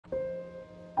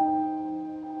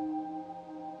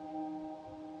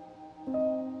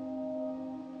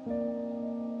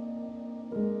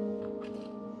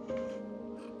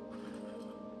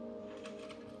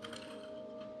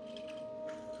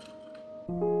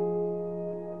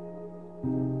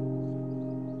Hello,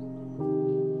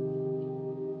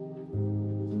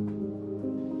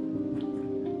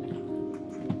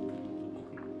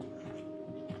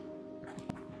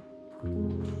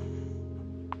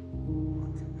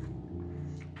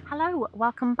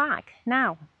 welcome back.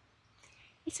 Now,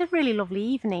 it's a really lovely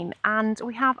evening and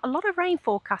we have a lot of rain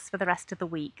forecast for the rest of the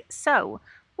week. So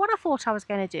what I thought I was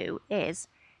going to do is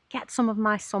get some of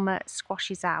my summer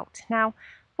squashes out. Now,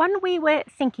 when we were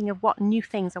thinking of what new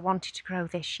things I wanted to grow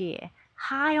this year,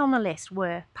 high on the list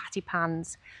were patty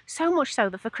pans. So much so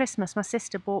that for Christmas my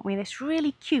sister bought me this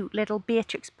really cute little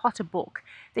Beatrix Potter book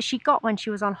that she got when she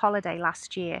was on holiday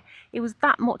last year. It was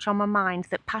that much on my mind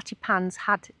that patty pans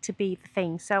had to be the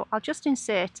thing. So I'll just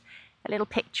insert a little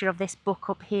picture of this book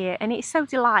up here, and it's so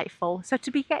delightful. So to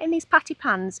be getting these patty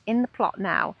pans in the plot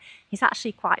now is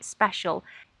actually quite special.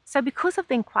 So because I've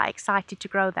been quite excited to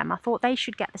grow them, I thought they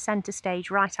should get the centre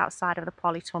stage right outside of the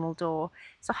polytunnel door.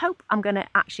 So I hope I'm going to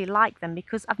actually like them,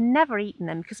 because I've never eaten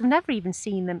them, because I've never even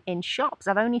seen them in shops.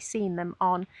 I've only seen them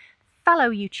on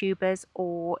fellow YouTubers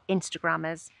or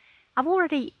Instagrammers. I've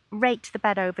already raked the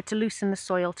bed over to loosen the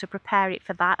soil to prepare it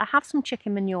for that. I have some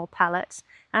chicken manure pellets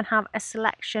and have a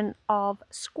selection of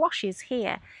squashes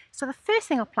here. So the first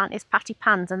thing I'll plant is patty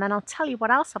pans, and then I'll tell you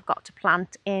what else I've got to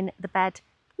plant in the bed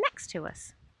next to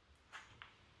us.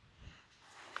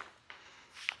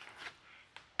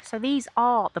 So these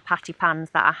are the patty pans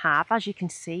that I have. As you can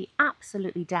see,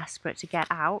 absolutely desperate to get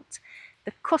out.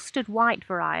 The custard white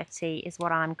variety is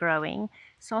what I'm growing.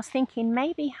 So I was thinking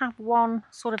maybe have one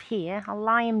sort of here. I'll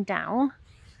lie him down.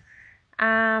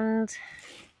 And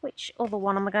which other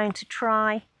one am I going to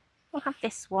try? I'll have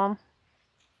this one.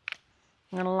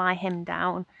 I'm going to lie him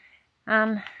down.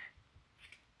 And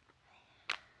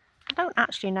I don't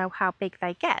actually know how big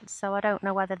they get, so I don't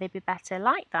know whether they'd be better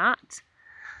like that.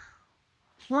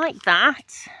 Like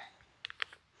that.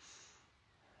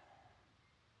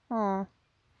 Or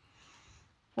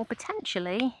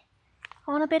potentially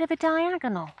on a bit of a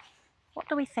diagonal. What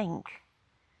do we think?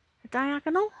 A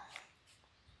diagonal?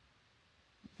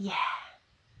 Yeah,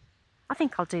 I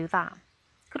think I'll do that.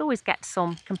 Could always get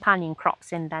some companion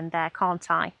crops in then there, can't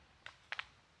I?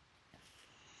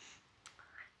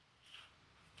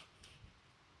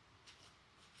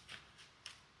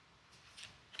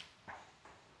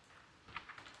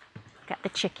 Get the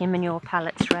chicken manure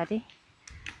pellets ready.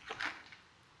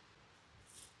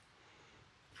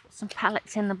 Put some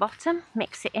pellets in the bottom,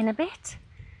 mix it in a bit,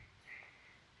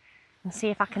 and see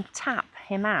if I can tap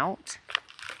him out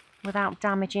without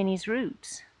damaging his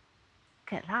roots.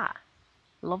 Look at that,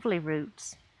 lovely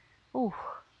roots. Oh,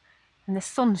 and the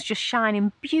sun's just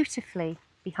shining beautifully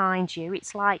behind you.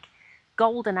 It's like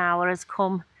golden hour has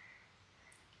come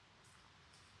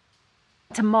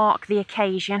to mark the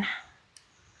occasion.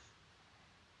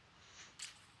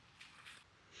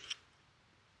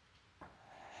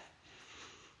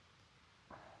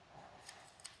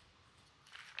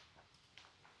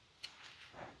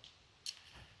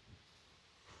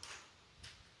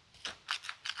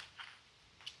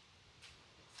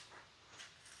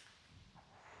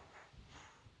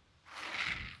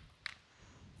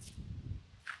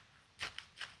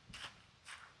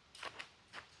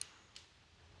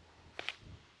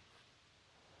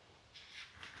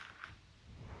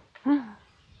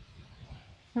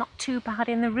 Not too bad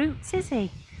in the roots, is he?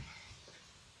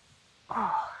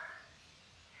 Oh,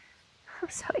 I'm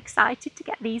so excited to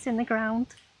get these in the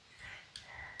ground.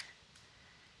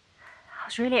 I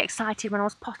was really excited when I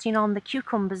was potting on the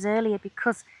cucumbers earlier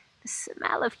because the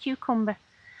smell of cucumber,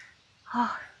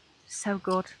 oh, so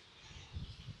good.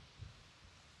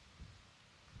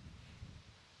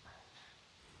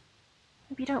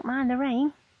 Hope you don't mind the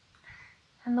rain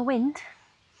and the wind.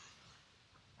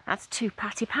 That's 2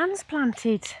 patty pans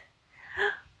planted.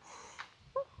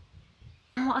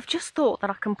 And what I've just thought that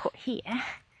I can put here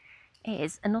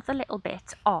is another little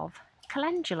bit of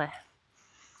calendula.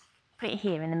 Put it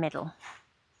here in the middle.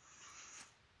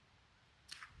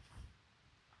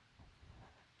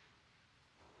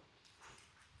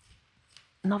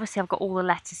 And obviously I've got all the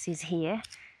lettuces here.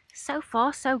 So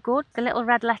far so good. The little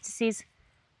red lettuces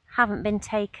haven't been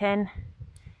taken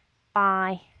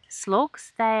by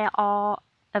slugs. They are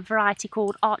a variety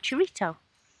called Archerito.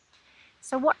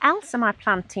 So what else am I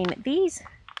planting? These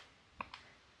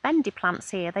bendy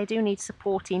plants here, they do need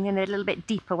supporting and they're a little bit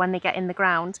deeper when they get in the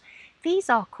ground. These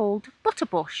are called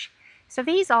Butterbush. So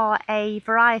these are a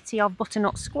variety of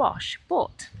butternut squash,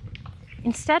 but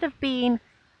instead of being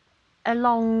a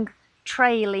long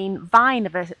trailing vine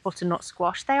of a butternut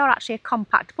squash, they are actually a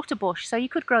compact butterbush. So you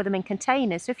could grow them in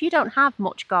containers. So if you don't have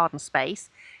much garden space,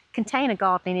 container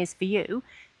gardening is for you.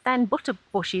 then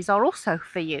butterbushes are also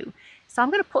for you. So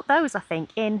I'm going to put those, I think,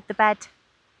 in the bed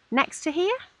next to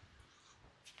here.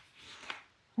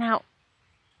 Now,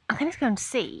 I'm going to go and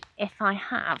see if I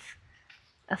have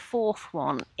a fourth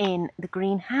one in the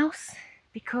greenhouse,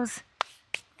 because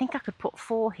I think I could put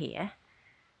 4 here,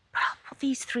 but I'll put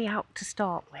these 3 out to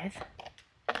start with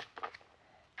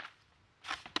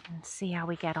and see how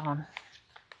we get on.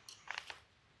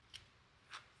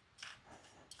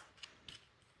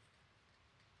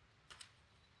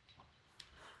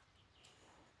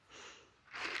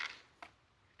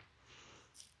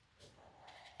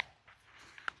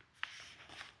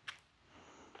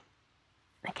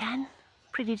 Again,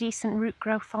 pretty decent root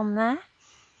growth on there.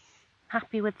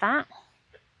 Happy with that.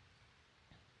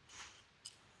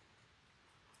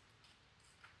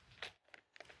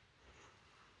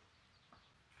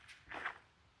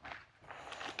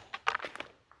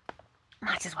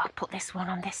 Might as well put this one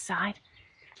on this side.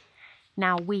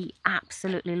 Now, we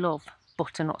absolutely love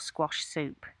butternut squash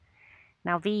soup.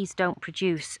 Now, these don't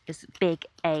produce as big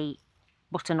a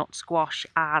butternut squash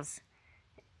as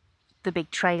the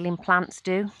big trailing plants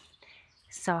do.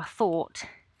 So I thought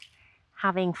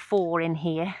having 4 in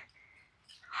here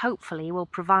hopefully will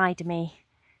provide me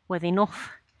with enough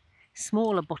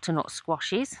smaller butternut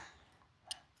squashes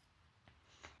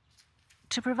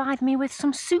to provide me with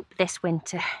some soup this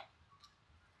winter.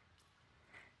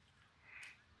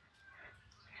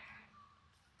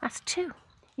 That's 2.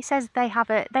 It says they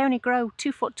only grow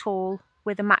 2 foot tall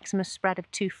with a maximum spread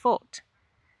of 2 foot.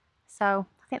 So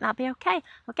I think that'll be okay.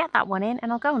 I'll get that one in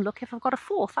and I'll go and look if I've got a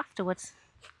 4th afterwards.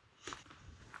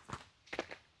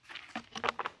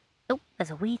 Oh,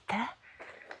 there's a weed there.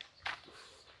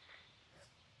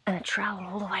 And a trowel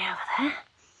all the way over there.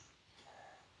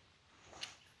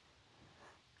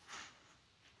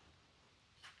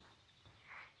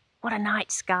 What a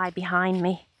night sky behind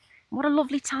me. What a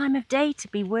lovely time of day to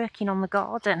be working on the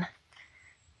garden.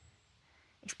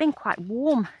 It's been quite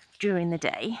warm during the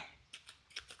day,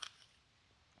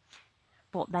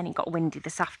 but then it got windy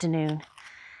this afternoon.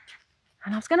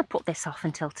 And I was going to put this off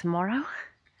until tomorrow,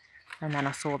 and then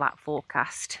I saw that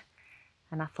forecast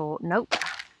and I thought, nope,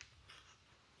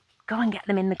 go and get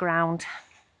them in the ground.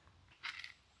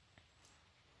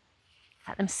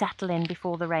 Let them settle in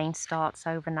before the rain starts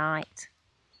overnight.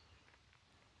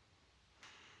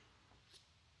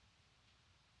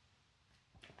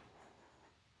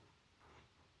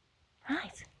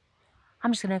 Right,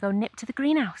 I'm just going to go nip to the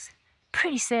greenhouse.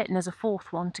 Pretty certain there's a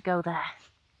 4th one to go there.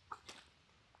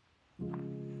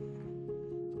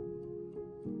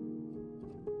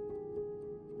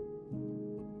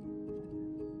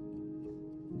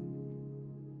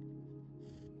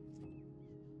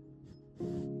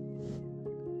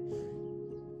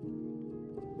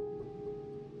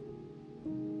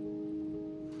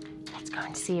 Let's go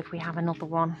and see if we have another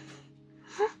one.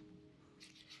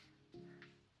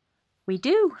 We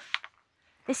do.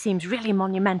 This seems really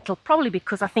monumental, probably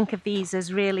because I think of these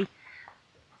as really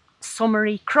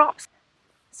summery crops.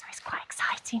 So it's quite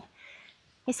exciting.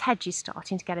 This hedge is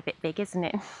starting to get a bit big, isn't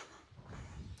it?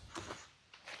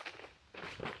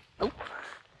 Oh.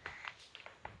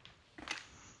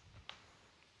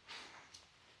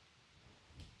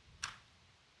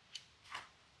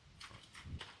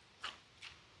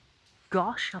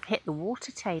 Gosh, I've hit the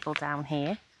water table down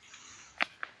here.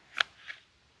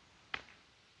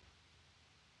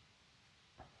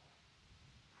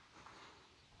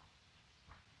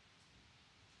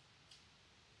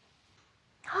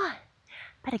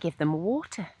 Better give them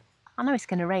water. I know it's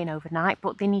going to rain overnight,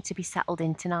 but they need to be settled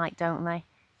in tonight, don't they?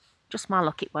 Just my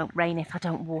luck, it won't rain if I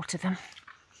don't water them.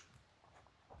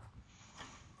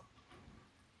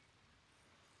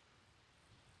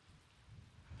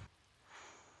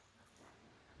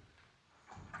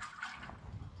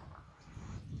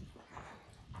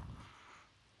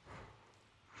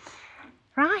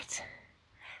 Right,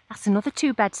 that's another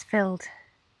 2 beds filled.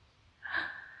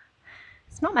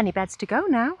 There's not many beds to go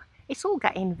now. It's all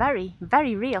getting very,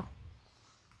 very real.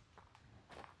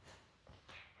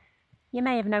 You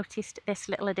may have noticed this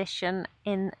little addition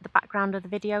in the background of the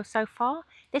video so far.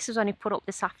 This was only put up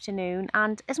this afternoon,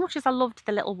 and as much as I loved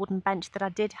the little wooden bench that I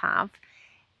did have,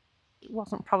 it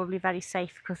wasn't probably very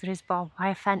safe because there is barbed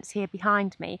wire fence here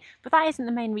behind me. But that isn't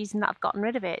the main reason that I've gotten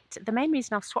rid of it. The main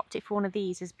reason I've swapped it for one of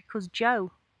these is because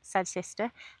Jo, said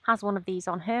sister, has one of these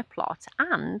on her plot,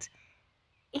 and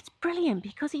it's brilliant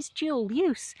because it's dual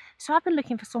use. So I've been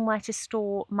looking for somewhere to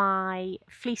store my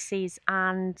fleeces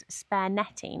and spare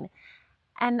netting,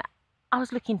 and I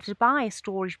was looking to buy a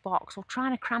storage box or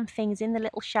trying to cram things in the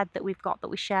little shed that we've got that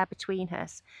we share between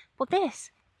us. But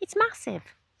this, it's massive,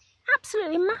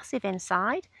 absolutely massive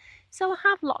inside. So I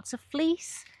have lots of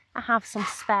fleece, I have some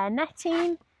spare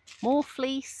netting, more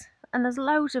fleece, and there's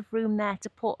loads of room there to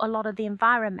put a lot of the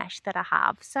EnviroMesh that I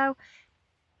have. So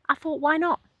I thought, why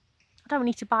not? I don't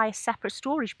need to buy a separate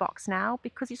storage box now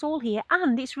because it's all here,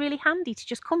 and it's really handy to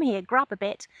just come here, grab a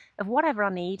bit of whatever I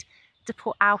need to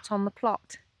put out on the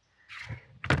plot.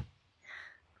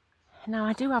 Now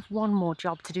I do have one more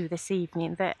job to do this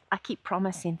evening that I keep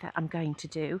promising that I'm going to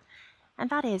do, and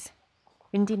that is,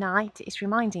 windy night is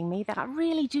reminding me that I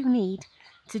really do need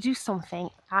to do something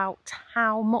about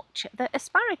how much the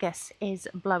asparagus is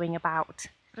blowing about.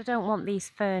 But I don't want these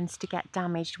ferns to get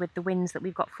damaged with the winds that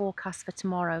we've got forecast for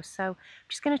tomorrow, so I'm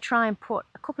just going to try and put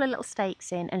a couple of little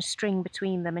stakes in and string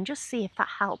between them and just see if that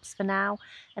helps for now.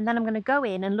 And then I'm going to go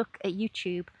in and look at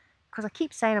YouTube, because I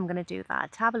keep saying I'm going to do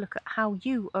that, to have a look at how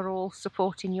you are all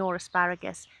supporting your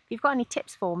asparagus. If you've got any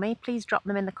tips for me, please drop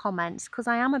them in the comments, because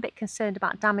I am a bit concerned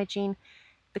about damaging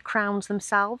the crowns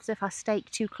themselves if I stake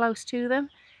too close to them.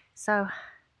 So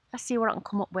let's see what I can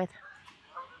come up with.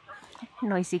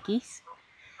 Noisy geese.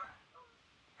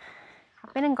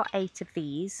 I've been and got 8 of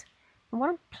these, and what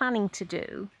I'm planning to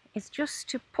do is just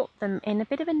to put them in a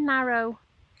bit of a narrow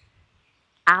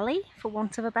alley, for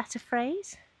want of a better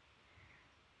phrase,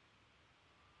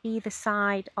 either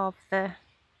side of the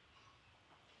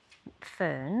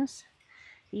ferns.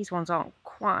 These ones aren't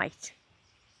quite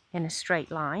in a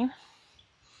straight line.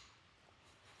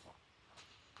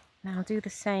 Now I'll do the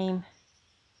same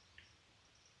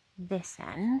this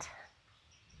end.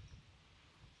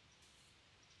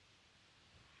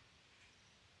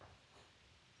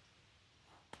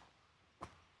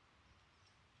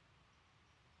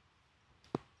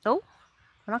 Oh,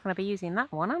 I'm not going to be using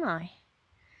that one, am I?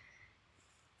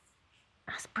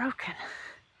 That's broken.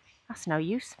 That's no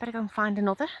use. Better go and find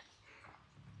another.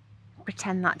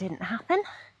 Pretend that didn't happen.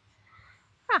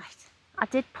 Right. I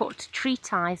did put tree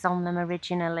ties on them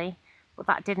originally, but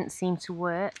that didn't seem to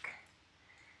work.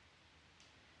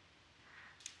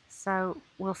 So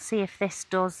we'll see if this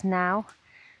does now.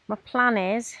 My plan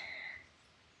is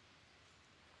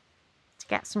to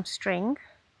get some string,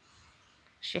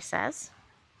 she says.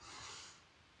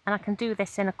 And I can do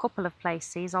this in a couple of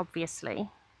places,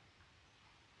 obviously.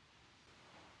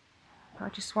 But I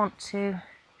just want to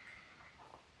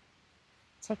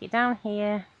take it down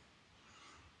here,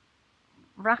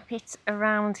 wrap it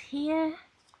around here,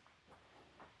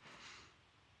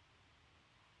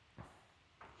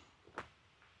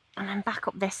 and then back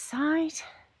up this side,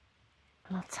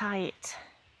 and I'll tie it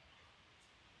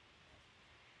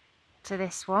to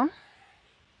this one.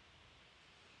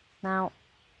 Now,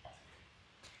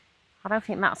 I don't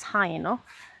think that's high enough,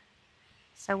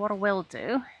 so what I will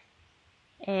do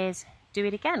is do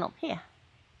it again up here.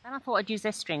 Then I thought I'd use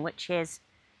this string, which is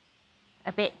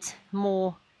a bit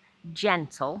more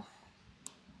gentle,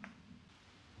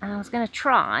 and I was going to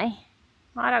try,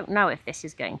 I don't know if this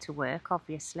is going to work,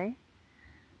 obviously,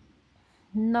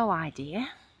 no idea,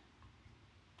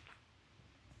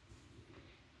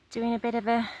 doing a bit of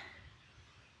a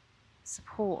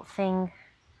support thing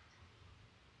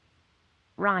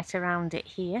right around it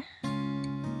here.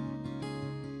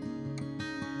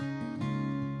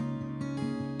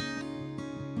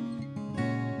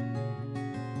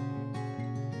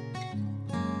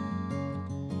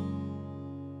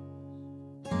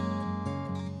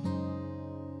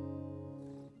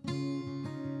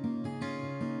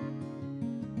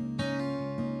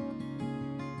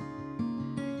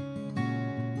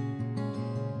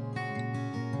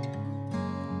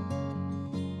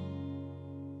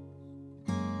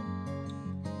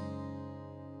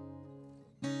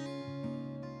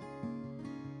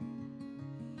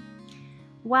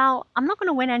 Well, I'm not going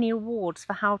to win any awards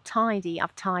for how tidy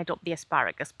I've tied up the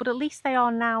asparagus, but at least they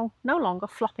are now no longer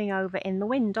flopping over in the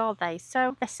wind, are they?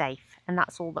 So they're safe, and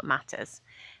that's all that matters.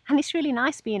 And it's really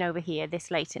nice being over here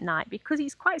this late at night because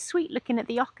it's quite sweet looking at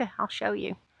the ochre. I'll show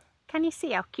you. Can you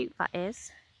see how cute that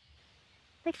is?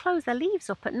 They close their leaves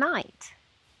up at night.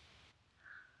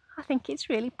 I think it's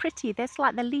really pretty. There's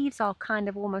like the leaves are kind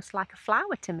of almost like a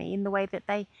flower to me in the way that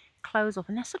they close up,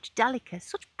 and they're such delicate,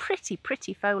 such pretty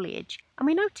foliage. And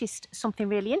we noticed something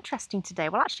really interesting today.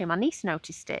 Well, actually my niece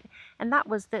noticed it, and that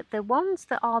was that the ones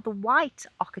that are the white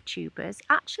ochre tubers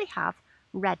actually have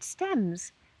red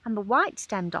stems, and the white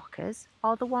stemmed ochres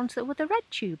are the ones that were the red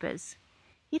tubers.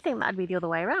 You'd think that'd be the other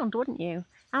way around, wouldn't you?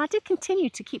 And I did continue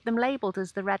to keep them labelled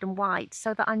as the red and white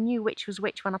so that I knew which was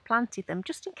which when I planted them,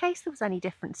 just in case there was any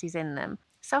differences in them.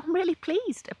 So I'm really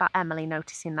pleased about Emily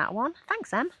noticing that one.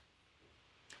 Thanks, Em.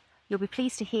 You'll be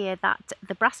pleased to hear that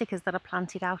the brassicas that I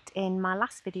planted out in my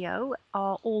last video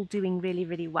are all doing really,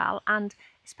 really well, and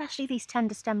especially these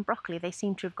tender stem broccoli, they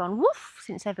seem to have gone woof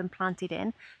since they've been planted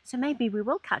in, so maybe we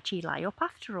will catch Eli up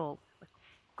after all.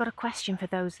 I've got a question for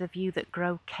those of you that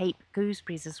grow Cape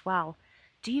Gooseberries as well.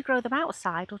 Do you grow them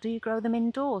outside or do you grow them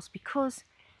indoors? Because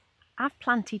I've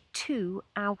planted 2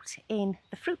 out in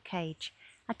the fruit cage.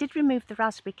 I did remove the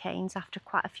raspberry canes after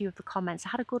quite a few of the comments. I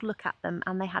had a good look at them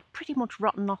and they had pretty much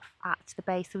rotten off at the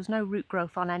base. There was no root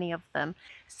growth on any of them.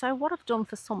 So what I've done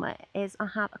for summer is I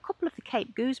have a couple of the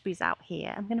Cape Gooseberries out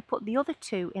here. I'm going to put the other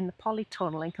 2 in the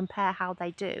polytunnel and compare how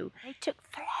they do. They took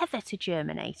forever to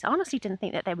germinate. I honestly didn't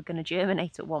think that they were going to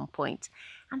germinate at one point.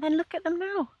 And then look at them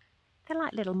now. They're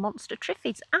like little monster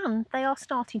triffids and they are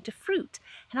starting to fruit.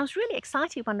 And I was really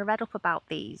excited when I read up about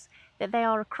these, that they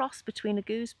are a cross between a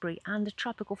gooseberry and a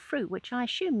tropical fruit, which I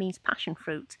assume means passion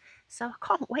fruit. So I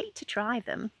can't wait to try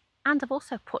them. And I've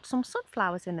also put some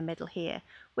sunflowers in the middle here,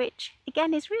 which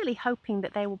again is really hoping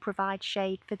that they will provide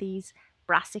shade for these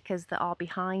brassicas that are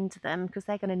behind them, because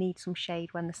they're going to need some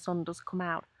shade when the sun does come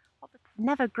out.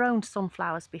 Never grown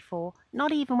sunflowers before,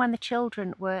 not even when the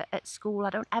children were at school. I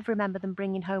don't ever remember them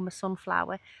bringing home a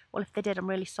sunflower. Well, if they did, I'm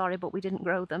really sorry, but we didn't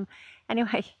grow them.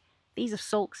 Anyway, these have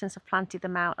sulked since I've planted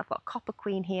them out. I've got Copper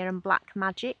Queen here and Black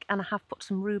Magic, and I have put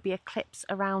some Rubia clips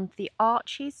around the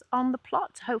arches on the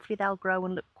plot. Hopefully they'll grow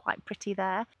and look quite pretty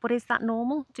there. But is that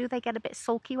normal? Do they get a bit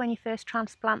sulky when you first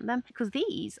transplant them? Because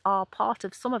these are part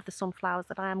of some of the sunflowers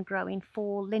that I am growing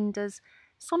for Linda's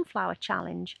sunflower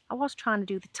challenge. I was trying to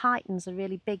do the Titans, the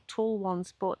really big tall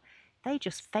ones, but they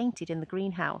just fainted in the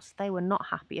greenhouse. They were not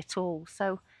happy at all,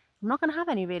 so I'm not going to have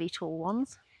any really tall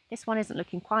ones. This one isn't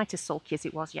looking quite as sulky as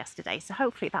it was yesterday, so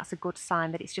hopefully that's a good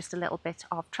sign that it's just a little bit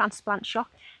of transplant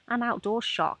shock and outdoor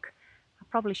shock. I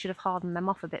probably should have hardened them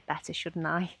off a bit better, shouldn't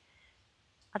I?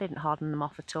 I didn't harden them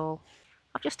off at all.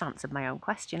 I've just answered my own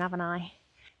question, haven't I?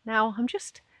 Now I'm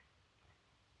just...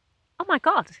 Oh my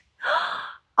god!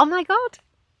 Oh my god!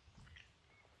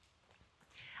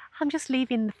 I'm just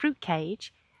leaving the fruit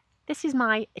cage. This is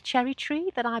my cherry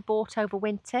tree that I bought over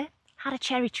winter. Had a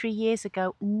cherry tree years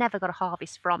ago, never got a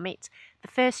harvest from it. The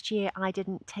first year I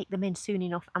didn't take them in soon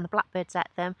enough and the blackbirds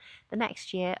ate them. The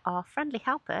next year our friendly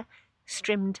helper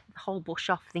trimmed the whole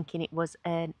bush off thinking it was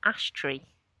an ash tree.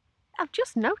 I've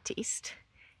just noticed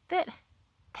that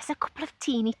there's a couple of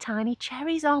teeny tiny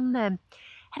cherries on them.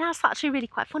 And that's actually really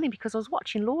quite funny because I was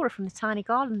watching Laura from the Tiny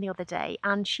Garden the other day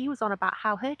and she was on about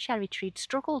how her cherry tree had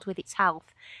struggled with its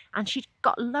health and she'd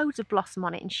got loads of blossom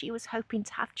on it and she was hoping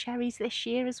to have cherries this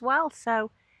year as well.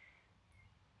 So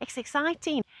it's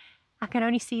exciting. I can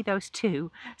only see those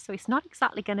 2, so it's not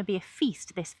exactly going to be a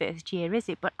feast this first year, is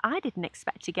it? But I didn't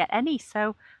expect to get any,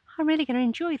 so I'm really going to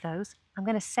enjoy those. I'm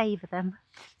going to savour them.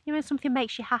 You know, when something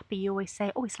makes you happy, you always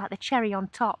say, oh, it's like the cherry on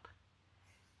top.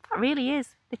 That really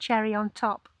is the cherry on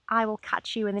top. I will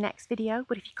catch you in the next video,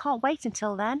 but if you can't wait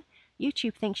until then,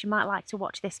 YouTube thinks you might like to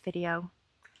watch this video.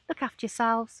 Look after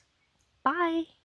yourselves. Bye.